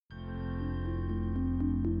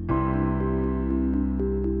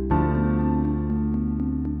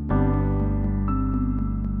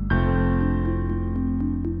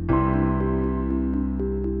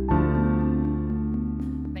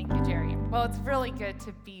really good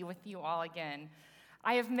to be with you all again.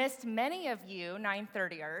 I have missed many of you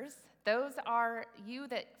 930ers. Those are you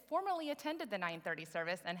that formerly attended the 9:30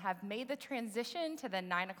 service and have made the transition to the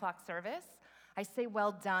 9 o'clock service. I say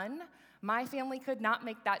well done. My family could not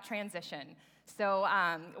make that transition. So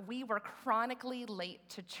we were chronically late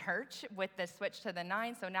to church with the switch to the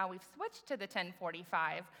 9, so now we've switched to the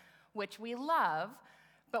 10:45, which we love.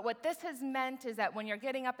 But what this has meant is that when you're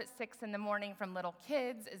getting up at 6 in the morning from little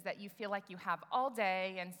kids is that you feel like you have all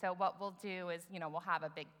day. And so what we'll do is, we'll have a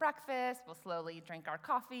big breakfast. We'll slowly drink our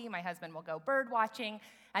coffee. My husband will go bird watching.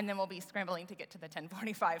 And then we'll be scrambling to get to the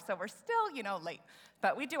 10:45. So we're still, late.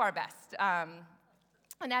 But we do our best. And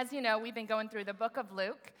as you know, we've been going through the book of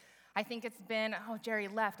Luke. I think it's been, Jerry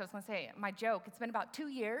left. I was going to say, my joke, it's been about 2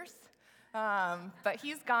 years. But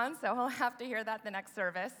he's gone, so he'll have to hear that the next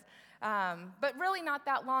service. But really not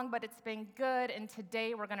that long, but it's been good. And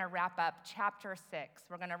today we're going to wrap up chapter 6.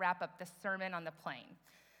 We're going to wrap up the Sermon on the Plain.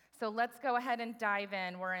 So let's go ahead and dive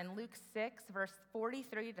in. We're in Luke 6, verse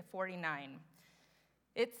 43 to 49.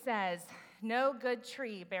 It says, "No good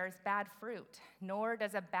tree bears bad fruit, nor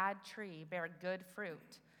does a bad tree bear good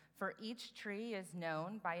fruit. For each tree is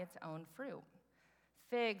known by its own fruit.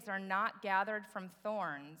 Figs are not gathered from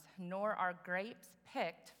thorns, nor are grapes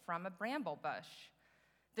picked from a bramble bush.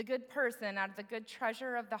 The good person out of the good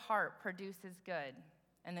treasure of the heart produces good,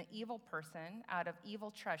 and the evil person out of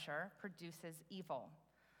evil treasure produces evil.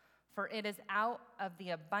 For it is out of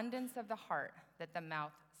the abundance of the heart that the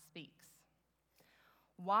mouth speaks.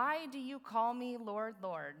 Why do you call me Lord,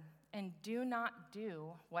 Lord, and do not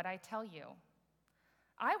do what I tell you?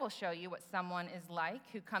 I will show you what someone is like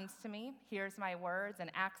who comes to me, hears my words,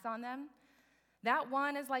 and acts on them. That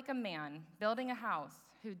one is like a man building a house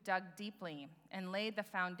who dug deeply and laid the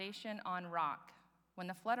foundation on rock. When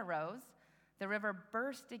the flood arose, the river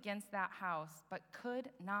burst against that house, but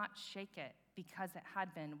could not shake it because it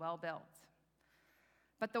had been well built.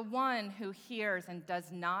 But the one who hears and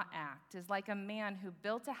does not act is like a man who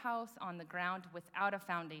built a house on the ground without a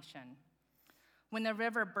foundation. When the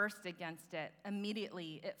river burst against it,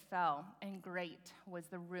 immediately it fell, and great was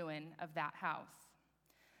the ruin of that house."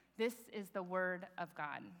 This is the word of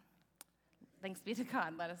God. Thanks be to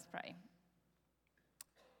God. Let us pray.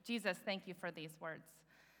 Jesus, thank you for these words.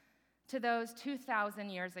 To those 2,000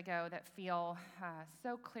 years ago that feel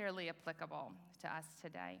so clearly applicable to us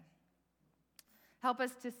today. Help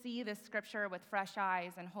us to see this scripture with fresh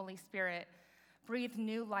eyes, and Holy Spirit, breathe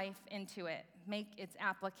new life into it. Make its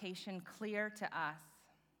application clear to us.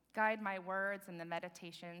 Guide my words and the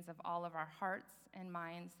meditations of all of our hearts and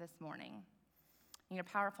minds this morning. In your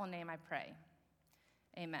powerful name I pray.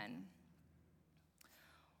 Amen.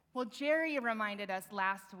 Well, Jerry reminded us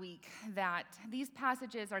last week that these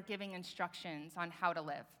passages are giving instructions on how to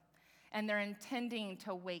live, and they're intending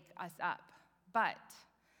to wake us up. But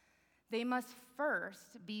they must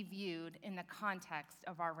first be viewed in the context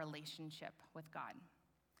of our relationship with God.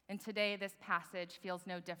 And today, this passage feels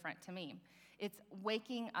no different to me. It's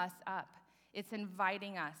waking us up. It's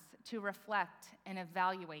inviting us to reflect and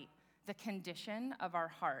evaluate the condition of our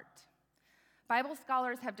heart. Bible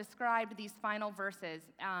scholars have described these final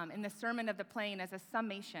verses in the Sermon of the Plain as a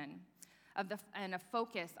summation and a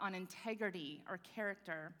focus on integrity or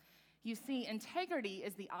character. You see, integrity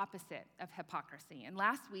is the opposite of hypocrisy. And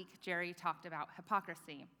last week, Jerry talked about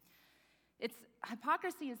hypocrisy.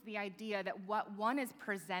 Hypocrisy is the idea that what one is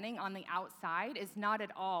presenting on the outside is not at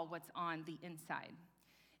all what's on the inside.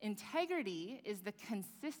 Integrity is the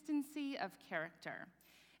consistency of character.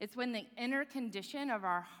 It's when the inner condition of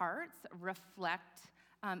our hearts reflect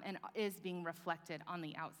and is being reflected on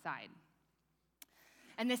the outside.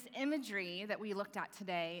 And this imagery that we looked at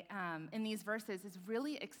today in these verses is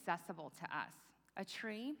really accessible to us. A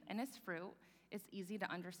tree and its fruit is easy to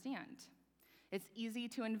understand. It's easy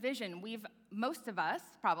to envision. Most of us,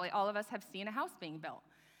 probably all of us, have seen a house being built.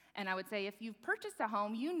 And I would say if you've purchased a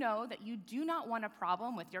home, you know that you do not want a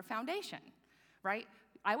problem with your foundation, right?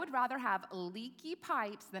 I would rather have leaky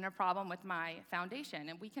pipes than a problem with my foundation.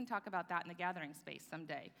 And we can talk about that in the gathering space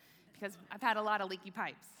someday, because I've had a lot of leaky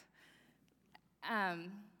pipes.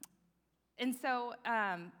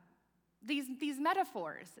 These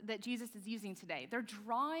metaphors that Jesus is using today, they're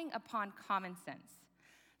drawing upon common sense.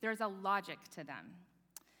 There's a logic to them.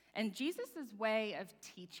 And Jesus' way of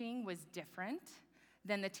teaching was different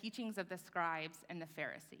than the teachings of the scribes and the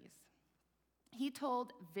Pharisees. He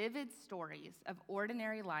told vivid stories of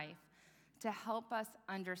ordinary life to help us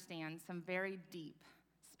understand some very deep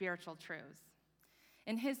spiritual truths.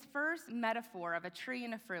 In his first metaphor of a tree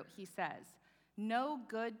and a fruit, he says, "No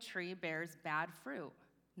good tree bears bad fruit,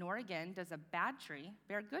 nor again does a bad tree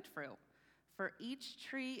bear good fruit. for each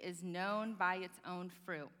tree is known by its own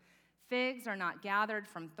fruit. Figs are not gathered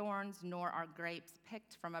from thorns, nor are grapes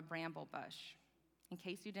picked from a bramble bush. In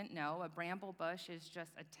case you didn't know, a bramble bush is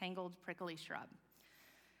just a tangled, prickly shrub.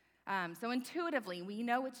 So intuitively, we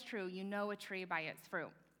know it's true. You know a tree by its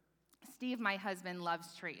fruit. Steve, my husband,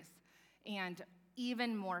 loves trees, and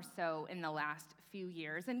even more so in the last few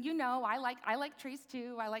years. And you know, I like trees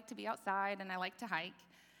too. I like to be outside, and I like to hike.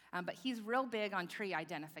 But he's real big on tree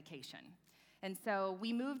identification. And so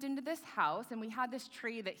we moved into this house, and we had this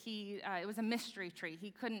tree that it was a mystery tree.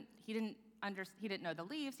 He didn't know the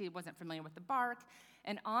leaves. He wasn't familiar with the bark.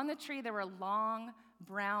 And on the tree, there were long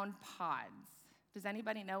brown pods. Does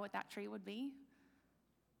anybody know what that tree would be?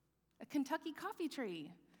 A Kentucky coffee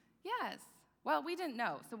tree. Yes. Well, we didn't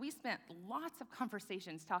know. So we spent lots of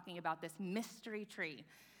conversations talking about this mystery tree.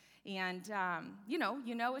 And, you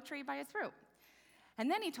know a tree by its fruit. And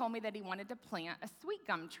then he told me that he wanted to plant a sweet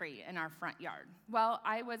gum tree in our front yard. Well,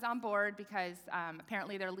 I was on board because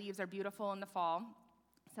apparently their leaves are beautiful in the fall.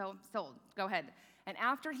 So sold. Go ahead. And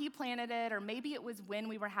after he planted it, or maybe it was when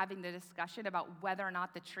we were having the discussion about whether or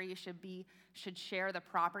not the tree should share the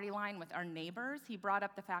property line with our neighbors, he brought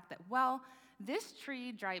up the fact that, well, this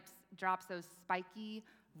tree drops those spiky,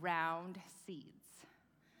 round seeds.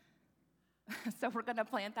 So we're going to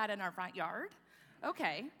plant that in our front yard?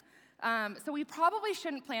 Okay. So we probably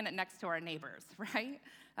shouldn't plant it next to our neighbors, right?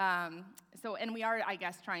 And we are, I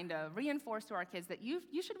guess, trying to reinforce to our kids that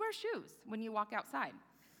you should wear shoes when you walk outside.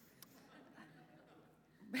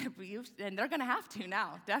 And they're going to have to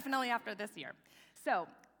now, definitely after this year. So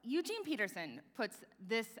Eugene Peterson puts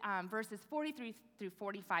this verses 43 through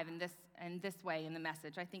 45 in this way in the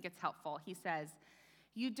Message. I think it's helpful. He says,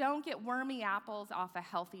 "You don't get wormy apples off a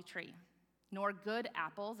healthy tree, nor good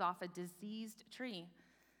apples off a diseased tree.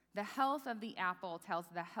 The health of the apple tells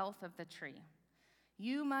the health of the tree.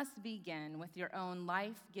 You must begin with your own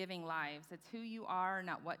life-giving lives. It's who you are,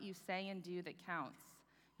 not what you say and do, that counts.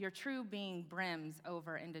 Your true being brims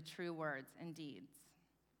over into true words and deeds."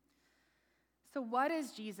 So what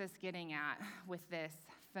is Jesus getting at with this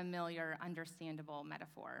familiar, understandable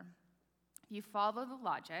metaphor? If you follow the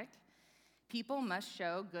logic, people must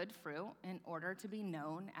show good fruit in order to be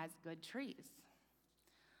known as good trees.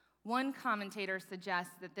 One commentator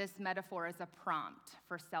suggests that this metaphor is a prompt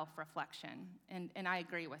for self-reflection, and I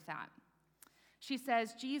agree with that. She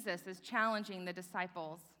says Jesus is challenging the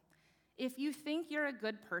disciples. If you think you're a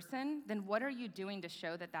good person, then what are you doing to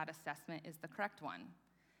show that that assessment is the correct one?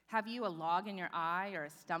 Have you a log in your eye or a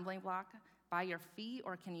stumbling block by your feet,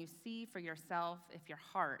 or can you see for yourself if your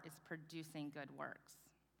heart is producing good works?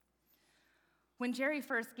 When Jerry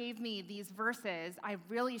first gave me these verses, I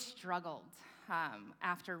really struggled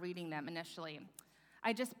after reading them initially.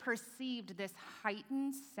 I just perceived this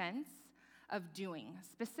heightened sense of doing,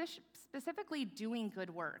 specifically doing good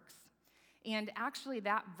works. And actually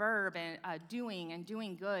that verb, doing and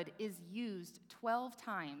doing good, is used 12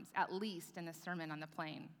 times at least in the Sermon on the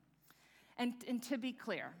Plain. And to be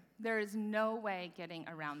clear, there is no way getting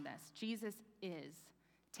around this. Jesus is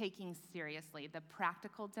taking seriously the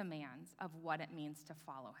practical demands of what it means to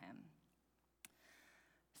follow him.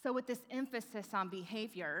 So with this emphasis on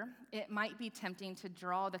behavior, it might be tempting to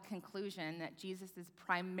draw the conclusion that Jesus is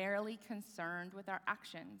primarily concerned with our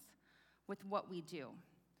actions, with what we do.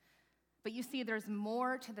 But you see, there's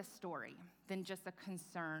more to the story than just a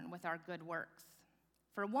concern with our good works.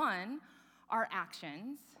 For one, our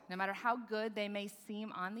actions, no matter how good they may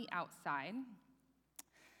seem on the outside,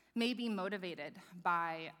 may be motivated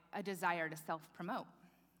by a desire to self-promote,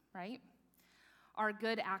 right? Our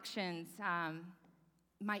good actions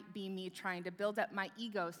might be me trying to build up my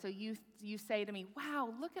ego, so you say to me,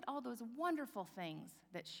 wow, look at all those wonderful things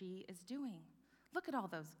that she is doing. Look at all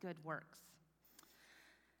those good works.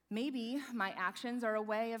 Maybe my actions are a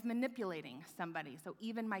way of manipulating somebody, so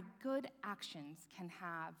even my good actions can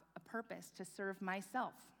have a purpose to serve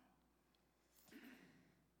myself.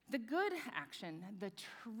 The good action, the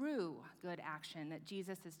true good action that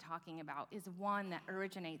Jesus is talking about, is one that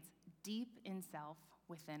originates deep in self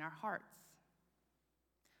within our hearts.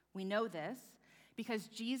 We know this because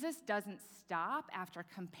Jesus doesn't stop after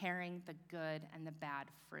comparing the good and the bad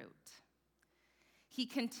fruit. He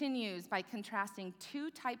continues by contrasting two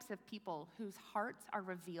types of people whose hearts are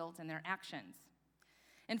revealed in their actions.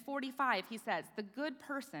 In 45, he says, the good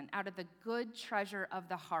person out of the good treasure of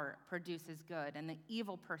the heart produces good, and the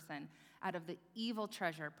evil person out of the evil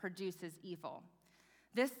treasure produces evil.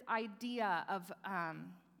 This idea of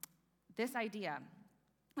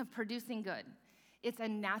producing good, it's a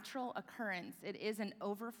natural occurrence. It is an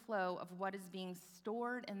overflow of what is being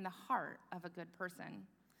stored in the heart of a good person.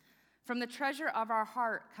 From the treasure of our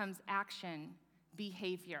heart comes action,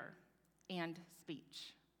 behavior, and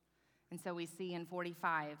speech. And so we see in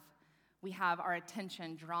 45, we have our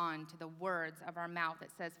attention drawn to the words of our mouth.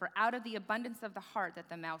 It says, for out of the abundance of the heart that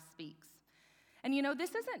the mouth speaks. And this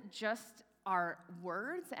isn't just our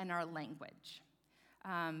words and our language.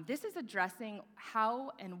 This is addressing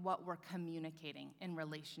how and what we're communicating in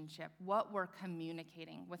relationship, what we're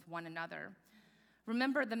communicating with one another.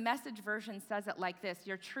 Remember, the Message version says it like this: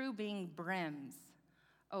 your true being brims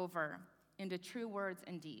over into true words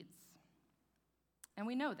and deeds. And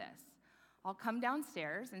we know this. I'll come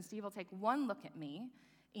downstairs, and Steve will take one look at me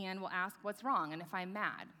and will ask what's wrong and if I'm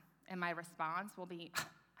mad. And my response will be,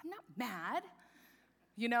 I'm not mad.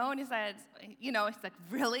 And he says, it's like,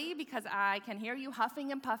 really? Because I can hear you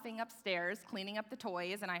huffing and puffing upstairs, cleaning up the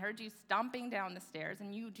toys, and I heard you stomping down the stairs,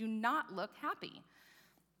 and you do not look happy.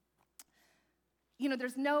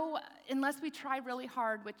 There's no, unless we try really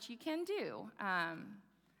hard, which you can do,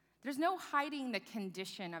 there's no hiding the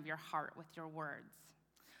condition of your heart with your words.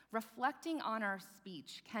 Reflecting on our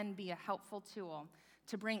speech can be a helpful tool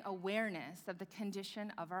to bring awareness of the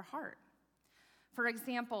condition of our heart. For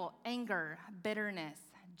example, anger, bitterness,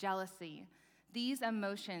 jealousy, these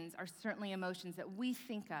emotions are certainly emotions that we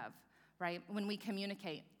think of, right, when we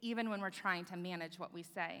communicate, even when we're trying to manage what we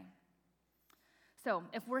say. So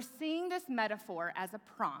if we're seeing this metaphor as a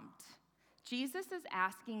prompt, Jesus is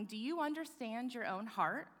asking, do you understand your own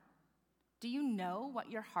heart? Do you know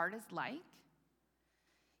what your heart is like?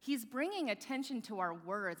 He's bringing attention to our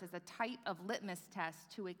words as a type of litmus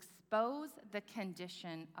test to expose the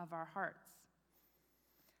condition of our hearts.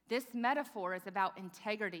 This metaphor is about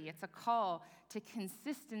integrity. It's a call to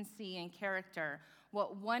consistency and character.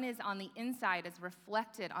 What one is on the inside is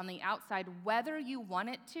reflected on the outside, whether you want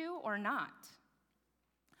it to or not.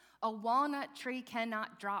 A walnut tree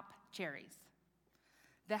cannot drop cherries.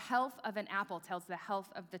 The health of an apple tells the health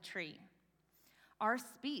of the tree. Our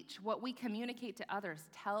speech, what we communicate to others,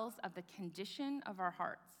 tells of the condition of our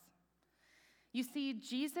hearts. You see,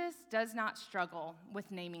 Jesus does not struggle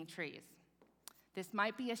with naming trees. This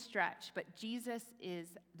might be a stretch, but Jesus is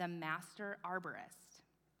the master arborist.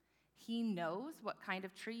 He knows what kind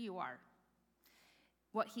of tree you are.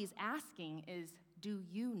 What he's asking is, do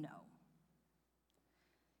you know?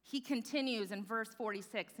 He continues in verse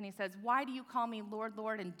 46, and he says, why do you call me Lord,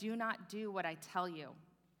 Lord, and do not do what I tell you?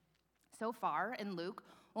 So far in Luke,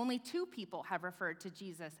 only 2 people have referred to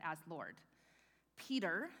Jesus as Lord: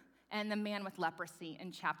 Peter and the man with leprosy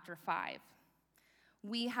in chapter 5.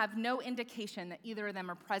 We have no indication that either of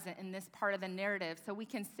them are present in this part of the narrative, so we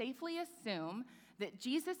can safely assume that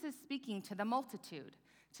Jesus is speaking to the multitude,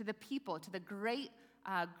 to the people, to the great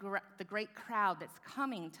crowd that's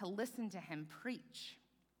coming to listen to him preach.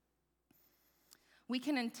 We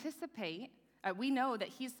can anticipate, we know that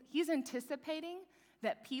he's anticipating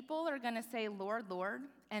that people are going to say, Lord, Lord,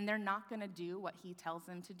 and they're not going to do what he tells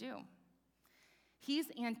them to do. He's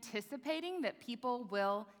anticipating that people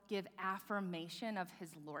will give affirmation of his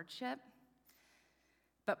lordship,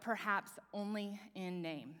 but perhaps only in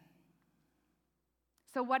name.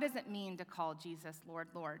 So what does it mean to call Jesus Lord,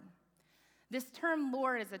 Lord? This term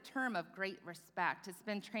Lord is a term of great respect. It's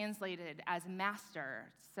been translated as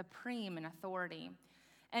master, supreme in authority.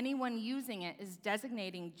 Anyone using it is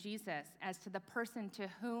designating Jesus as to the person to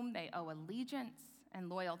whom they owe allegiance and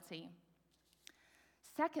loyalty.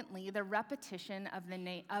 Secondly, the repetition of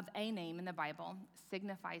a name in the Bible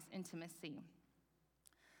signifies intimacy.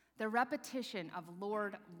 The repetition of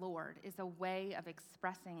Lord, Lord is a way of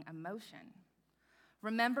expressing emotion.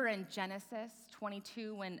 Remember in Genesis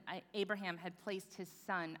 22 when Abraham had placed his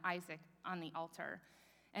son Isaac on the altar.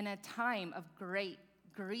 In a time of great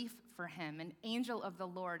grief for him, an angel of the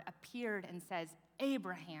Lord appeared and says,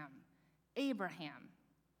 Abraham, Abraham.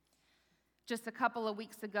 Just a couple of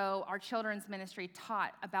weeks ago, our children's ministry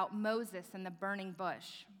taught about Moses and the burning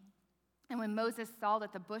bush. And when Moses saw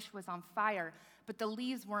that the bush was on fire, but the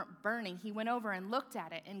leaves weren't burning, he went over and looked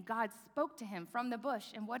at it, and God spoke to him from the bush.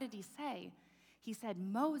 And what did he say? He said,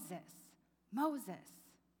 Moses, Moses.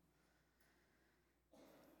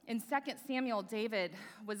 In 2 Samuel, David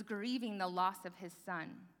was grieving the loss of his son,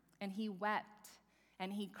 and he wept,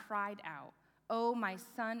 and he cried out, "Oh, my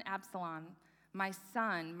son Absalom, my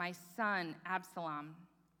son Absalom."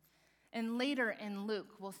 And later in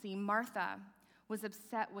Luke, we'll see Martha was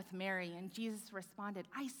upset with Mary, and Jesus responded,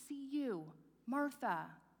 "I see you, Martha,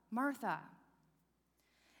 Martha."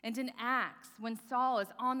 And in Acts, when Saul is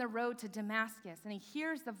on the road to Damascus and he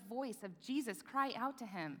hears the voice of Jesus cry out to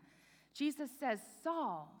him, Jesus says,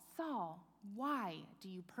 "Saul, Saul, why do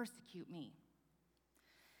you persecute me?"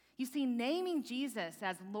 You see, naming Jesus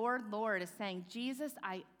as Lord, Lord is saying, Jesus,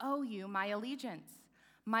 I owe you my allegiance.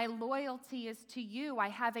 My loyalty is to you. I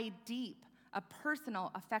have a deep, a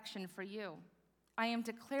personal affection for you. I am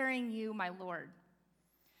declaring you my Lord.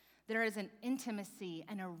 There is an intimacy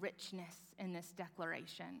and a richness in this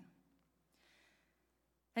declaration.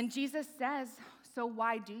 And Jesus says, so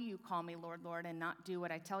why do you call me Lord, Lord, and not do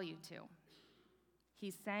what I tell you to?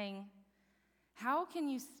 He's saying, how can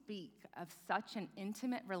you speak of such an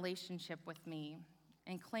intimate relationship with me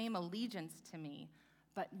and claim allegiance to me,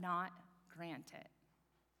 but not grant it?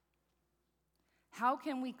 How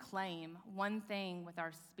can we claim one thing with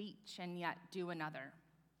our speech and yet do another?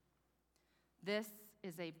 This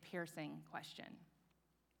is a piercing question.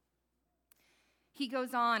 He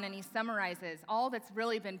goes on and he summarizes all that's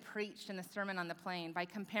really been preached in the Sermon on the Plain by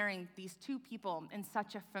comparing these two people in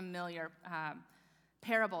such a familiar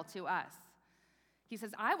parable to us. He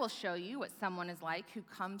says, I will show you what someone is like who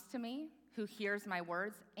comes to me, who hears my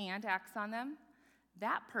words and acts on them.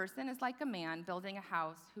 That person is like a man building a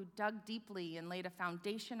house who dug deeply and laid a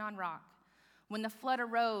foundation on rock. When the flood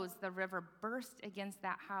arose, the river burst against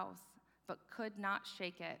that house, but could not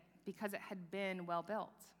shake it because it had been well built.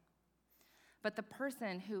 But the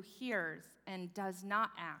person who hears and does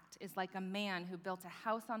not act is like a man who built a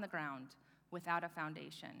house on the ground without a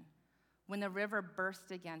foundation. When the river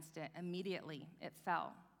burst against it, immediately it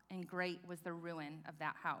fell, and great was the ruin of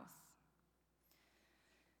that house.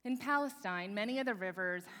 In Palestine, many of the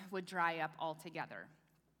rivers would dry up altogether.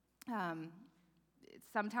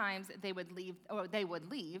 Sometimes they would leave,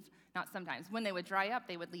 not sometimes, when they would dry up,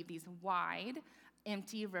 they would leave these wide,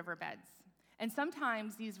 empty riverbeds. And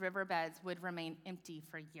sometimes these riverbeds would remain empty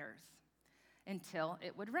for years until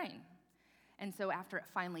it would rain. And so after it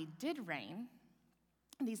finally did rain,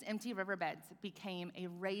 these empty riverbeds became a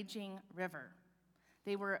raging river.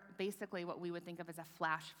 They were basically what we would think of as a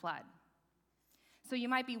flash flood. So you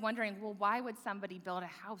might be wondering, well, why would somebody build a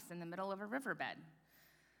house in the middle of a riverbed?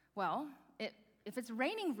 Well, if it's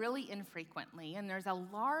raining really infrequently and there's a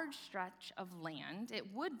large stretch of land, it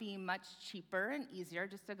would be much cheaper and easier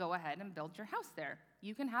just to go ahead and build your house there.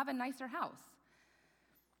 You can have a nicer house.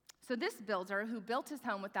 So this builder who built his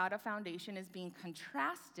home without a foundation is being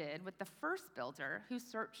contrasted with the first builder who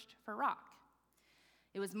searched for rock.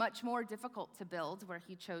 It was much more difficult to build where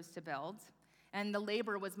he chose to build, and the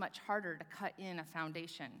labor was much harder to cut in a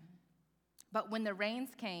foundation. But when the rains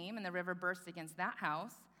came and the river burst against that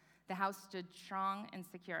house, the house stood strong and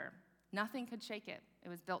secure. Nothing could shake it. It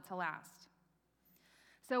was built to last.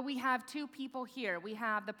 So we have two people here. We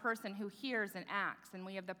have the person who hears and acts, and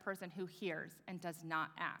we have the person who hears and does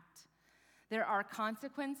not act. There are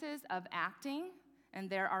consequences of acting, and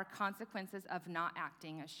there are consequences of not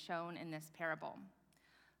acting, as shown in this parable.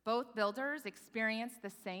 Both builders experienced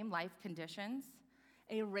the same life conditions.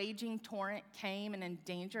 A raging torrent came and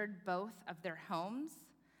endangered both of their homes.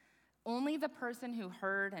 Only the person who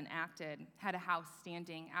heard and acted had a house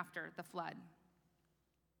standing after the flood.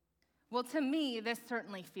 Well, to me, this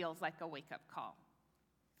certainly feels like a wake-up call.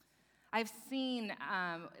 I've seen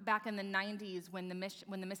back in the 90s when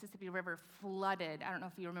the Mississippi River flooded. I don't know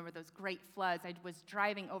if you remember those great floods. I was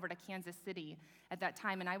driving over to Kansas City at that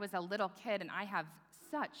time, and I was a little kid, and I have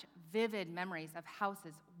such vivid memories of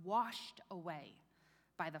houses washed away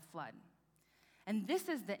by the flood. And this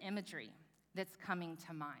is the imagery that's coming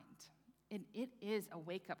to mind. It is a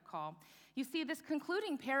wake-up call. You see, this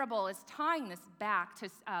concluding parable is tying this back to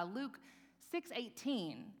Luke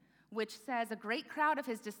 6:18, which says, a great crowd of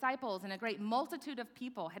his disciples and a great multitude of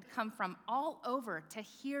people had come from all over to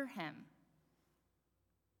hear him.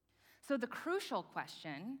 So the crucial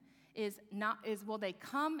question is will they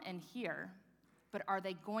come and hear, but are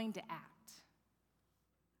they going to act?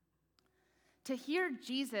 To hear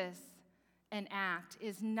Jesus and act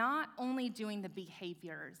is not only doing the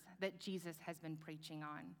behaviors that Jesus has been preaching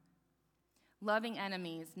on. Loving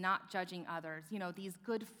enemies, not judging others, these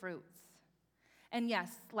good fruits. And yes,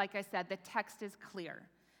 like I said, the text is clear.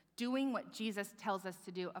 Doing what Jesus tells us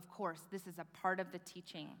to do, of course, this is a part of the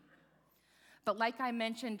teaching. But like I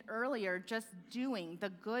mentioned earlier, just doing the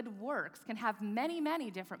good works can have many,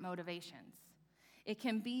 many different motivations. It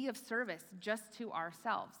can be of service just to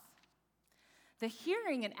ourselves. The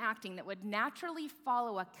hearing and acting that would naturally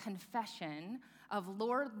follow a confession of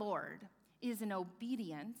Lord, Lord is an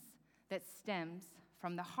obedience that stems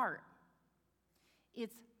from the heart.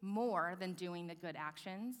 It's more than doing the good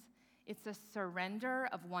actions. It's a surrender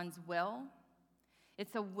of one's will.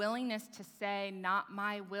 It's a willingness to say, not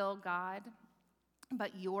my will, God,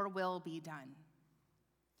 but your will be done.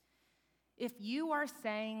 If you are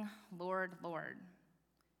saying, Lord, Lord,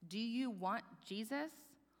 do you want Jesus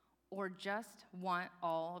or just want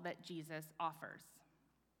all that Jesus offers?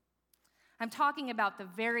 I'm talking about the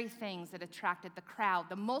very things that attracted the crowd,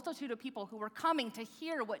 the multitude of people who were coming to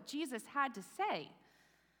hear what Jesus had to say.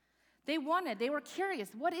 They were curious,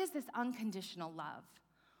 what is this unconditional love?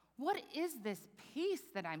 What is this peace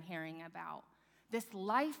that I'm hearing about? This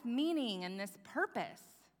life meaning and this purpose?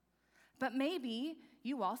 But maybe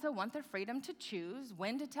you also want the freedom to choose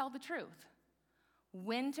when to tell the truth,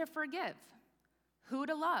 when to forgive, who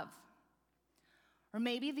to love. Or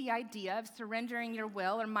maybe the idea of surrendering your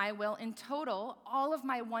will or my will in total, all of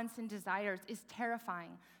my wants and desires, is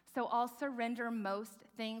terrifying. So I'll surrender most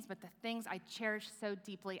things, but the things I cherish so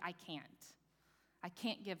deeply, I can't. I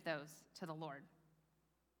can't give those to the Lord.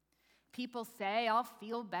 People say I'll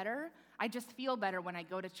feel better. I just feel better when I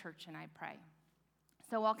go to church and I pray.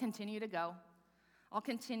 So I'll continue to go. I'll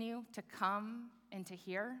continue to come and to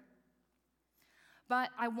hear. But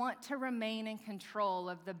I want to remain in control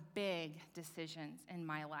of the big decisions in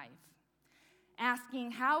my life,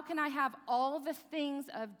 asking, how can I have all the things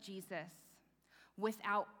of Jesus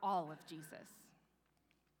without all of Jesus?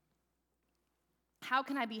 How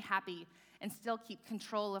can I be happy and still keep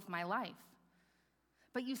control of my life?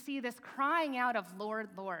 But you see, this crying out of Lord,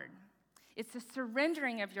 Lord, it's the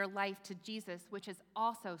surrendering of your life to Jesus, which is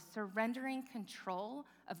also surrendering control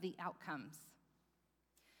of the outcomes.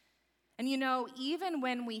 And you know, even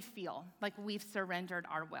when we feel like we've surrendered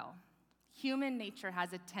our will, human nature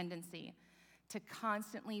has a tendency to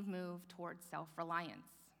constantly move towards self-reliance.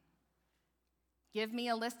 Give me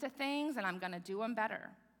a list of things and I'm going to do them better.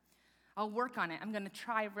 I'll work on it. I'm going to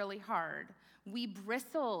try really hard. We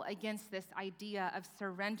bristle against this idea of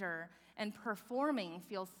surrender, and performing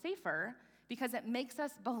feels safer because it makes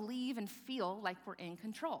us believe and feel like we're in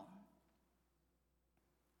control.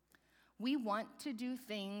 We want to do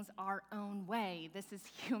things our own way. This is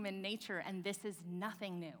human nature, and this is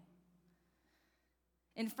nothing new.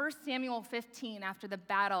 In 1 Samuel 15, after the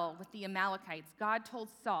battle with the Amalekites, God told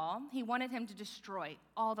Saul he wanted him to destroy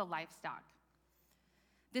all the livestock.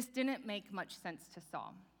 This didn't make much sense to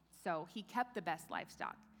Saul, so he kept the best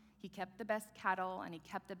livestock. He kept the best cattle, and he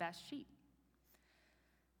kept the best sheep.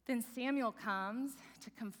 Then Samuel comes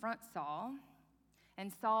to confront Saul,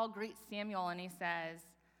 and Saul greets Samuel, and he says,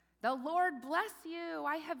 "The Lord bless you.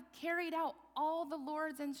 I have carried out all the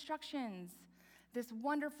Lord's instructions." This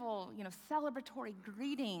wonderful, celebratory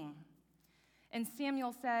greeting. And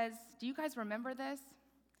Samuel says, do you guys remember this?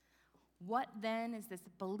 What then is this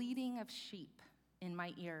bleating of sheep in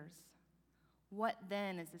my ears? What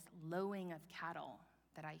then is this lowing of cattle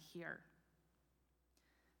that I hear?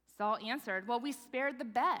 Saul answered, well, we spared the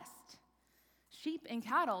best sheep and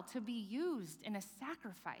cattle to be used in a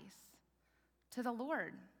sacrifice to the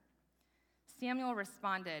Lord. Samuel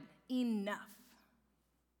responded, enough.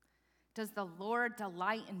 Does the Lord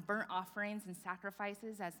delight in burnt offerings and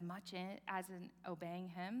sacrifices as much as in obeying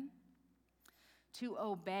him? To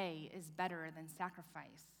obey is better than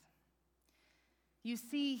sacrifice. You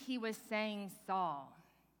see, he was saying, Saul,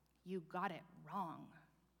 you got it wrong.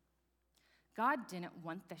 God didn't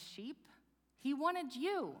want the sheep. He wanted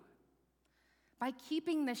you. By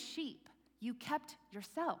keeping the sheep, you kept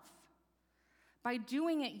yourself. By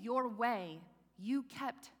doing it your way, you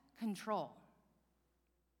kept control.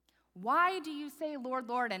 Why do you say, Lord,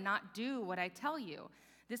 Lord, and not do what I tell you?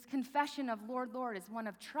 This confession of Lord, Lord is one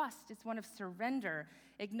of trust. It's one of surrender,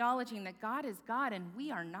 acknowledging that God is God and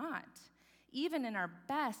we are not. Even in our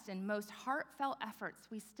best and most heartfelt efforts,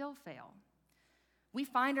 we still fail. We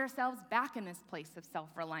find ourselves back in this place of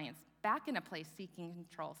self-reliance, back in a place seeking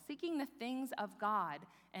control, seeking the things of God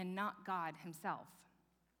and not God himself.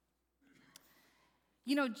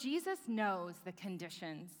 Jesus knows the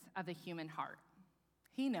conditions of the human heart.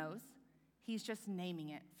 He knows. He's just naming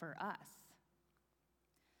it for us.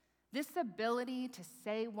 This ability to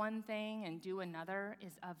say one thing and do another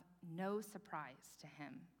is of no surprise to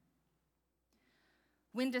him.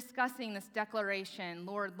 When discussing this declaration,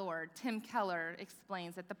 Lord, Lord, Tim Keller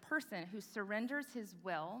explains that the person who surrenders his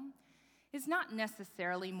will is not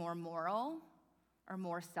necessarily more moral or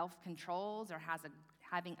more self-controlled or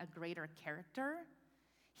having a greater character.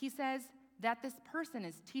 He says that this person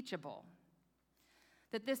is teachable,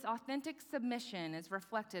 that this authentic submission is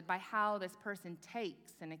reflected by how this person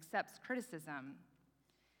takes and accepts criticism.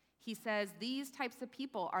 He says these types of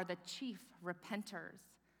people are the chief repenters,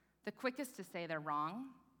 the quickest to say they're wrong.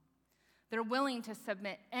 They're willing to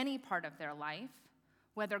submit any part of their life,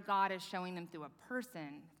 whether God is showing them through a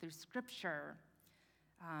person, through scripture,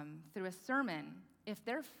 through a sermon. If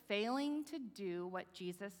they're failing to do what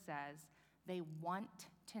Jesus says, they want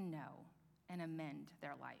to know and amend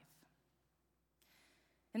their life.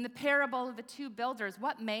 In the parable of the two builders,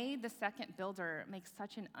 what made the second builder make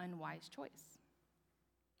such an unwise choice?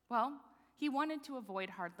 Well, he wanted to avoid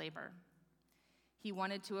hard labor. He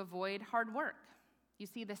wanted to avoid hard work. You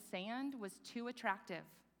see, the sand was too attractive.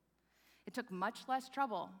 It took much less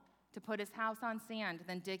trouble to put his house on sand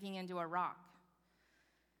than digging into a rock.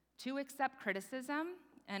 To accept criticism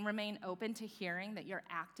and remain open to hearing that you're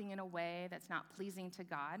acting in a way that's not pleasing to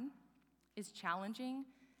God is challenging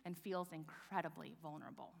and feels incredibly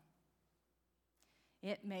vulnerable.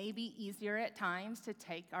 It may be easier at times to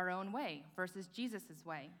take our own way versus Jesus'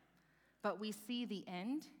 way, but we see the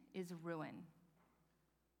end is ruin.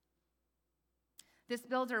 This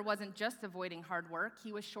builder wasn't just avoiding hard work,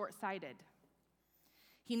 he was short-sighted.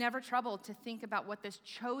 He never troubled to think about what this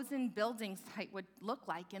chosen building site would look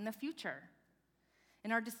like in the future.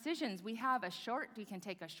 In our decisions, we can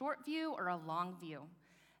take a short view or a long view.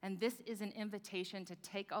 And this is an invitation to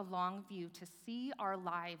take a long view, to see our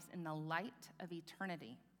lives in the light of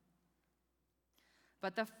eternity.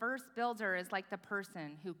 But the first builder is like the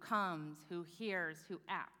person who comes, who hears, who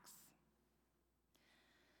acts.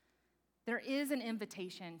 There is an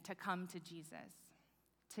invitation to come to Jesus,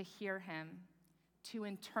 to hear him, to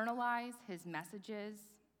internalize his messages,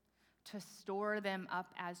 to store them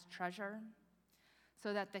up as treasure,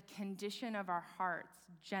 so that the condition of our hearts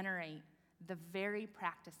generate the very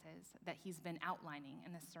practices that he's been outlining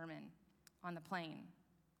in the Sermon on the Plain,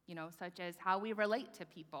 such as how we relate to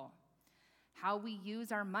people, how we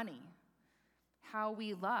use our money, how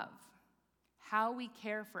we love, how we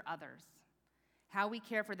care for others, how we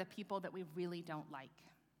care for the people that we really don't like.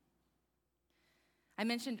 I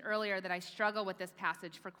mentioned earlier that I struggle with this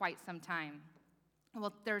passage for quite some time.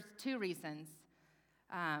 Well, there's two reasons.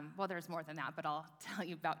 There's more than that, but I'll tell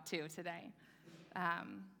you about two today.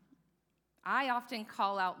 I often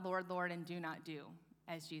call out, Lord, Lord, and do not do,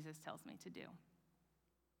 as Jesus tells me to do.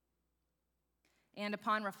 And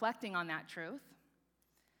upon reflecting on that truth,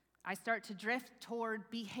 I start to drift toward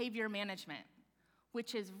behavior management,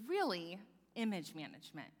 which is really image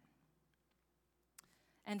management,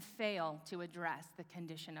 and fail to address the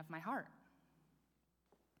condition of my heart.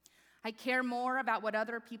 I care more about what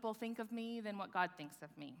other people think of me than what God thinks of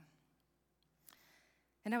me.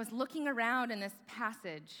 And I was looking around in this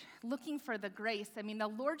passage, looking for the grace. The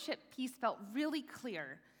lordship piece felt really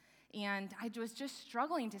clear. And I was just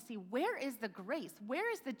struggling to see, where is the grace?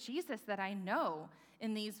 Where is the Jesus that I know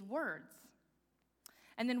in these words?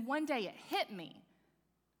 And then one day it hit me.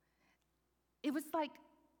 It was like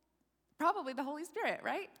probably the Holy Spirit,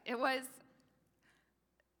 right? It was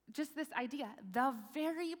just this idea. The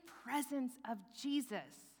very presence of Jesus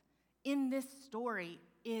in this story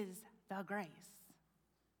is the grace.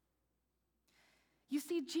 You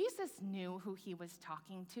see, Jesus knew who he was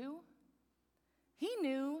talking to. He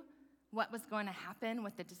knew what was going to happen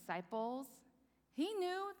with the disciples. He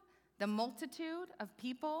knew the multitude of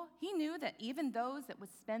people. He knew that even those that would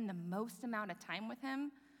spend the most amount of time with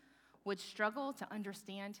him would struggle to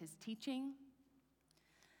understand his teaching,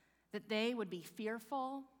 that they would be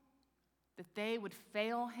fearful, that they would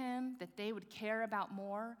fail him, that they would care about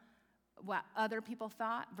more what other people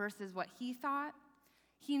thought versus what he thought.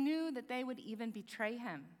 He knew that they would even betray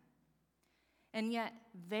him. And yet,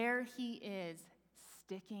 there he is,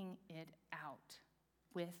 sticking it out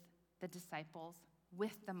with the disciples,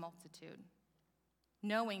 with the multitude,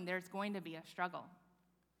 knowing there's going to be a struggle.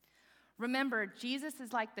 Remember, Jesus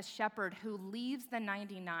is like the shepherd who leaves the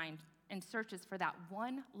 99 and searches for that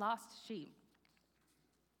one lost sheep.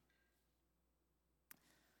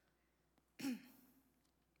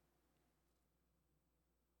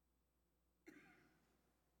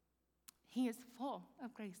 He is full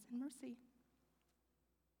of grace and mercy.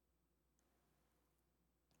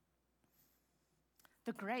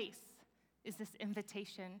 The grace is this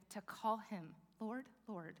invitation to call him Lord,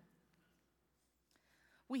 Lord.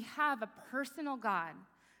 We have a personal God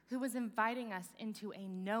who is inviting us into a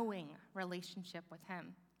knowing relationship with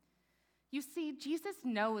him. You see, Jesus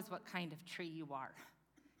knows what kind of tree you are.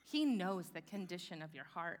 He knows the condition of your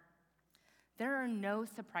heart. There are no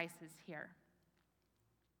surprises here.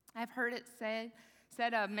 I've heard it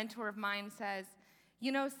said, a mentor of mine says,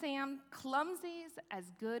 Sam, clumsy's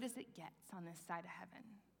as good as it gets on this side of heaven.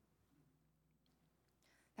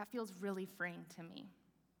 That feels really freeing to me.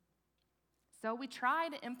 So we try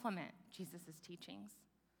to implement Jesus' teachings.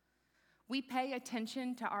 We pay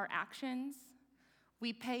attention to our actions.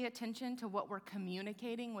 We pay attention to what we're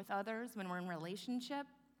communicating with others when we're in relationship.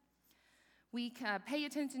 We pay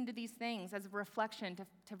attention to these things as a reflection,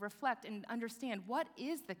 to reflect and understand what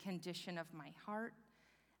is the condition of my heart,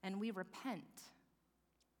 and we repent.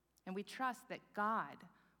 And we trust that God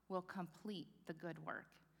will complete the good work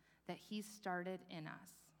that he started in us.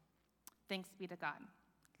 Thanks be to God.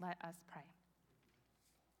 Let us pray.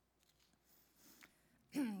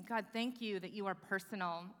 God, thank you that you are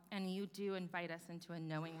personal and you do invite us into a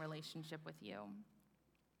knowing relationship with you.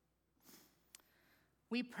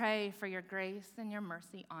 We pray for your grace and your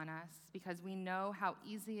mercy on us because we know how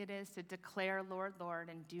easy it is to declare, Lord, Lord,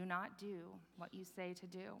 and do not do what you say to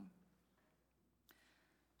do.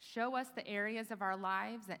 Show us the areas of our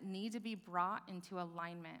lives that need to be brought into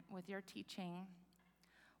alignment with your teaching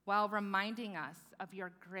while reminding us of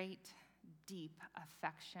your great, deep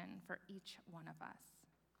affection for each one of us.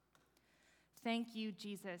 Thank you,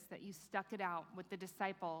 Jesus, that you stuck it out with the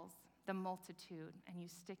disciples, the multitude, and you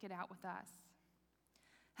stick it out with us.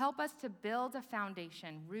 Help us to build a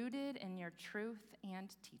foundation rooted in your truth and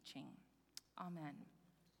teaching. Amen.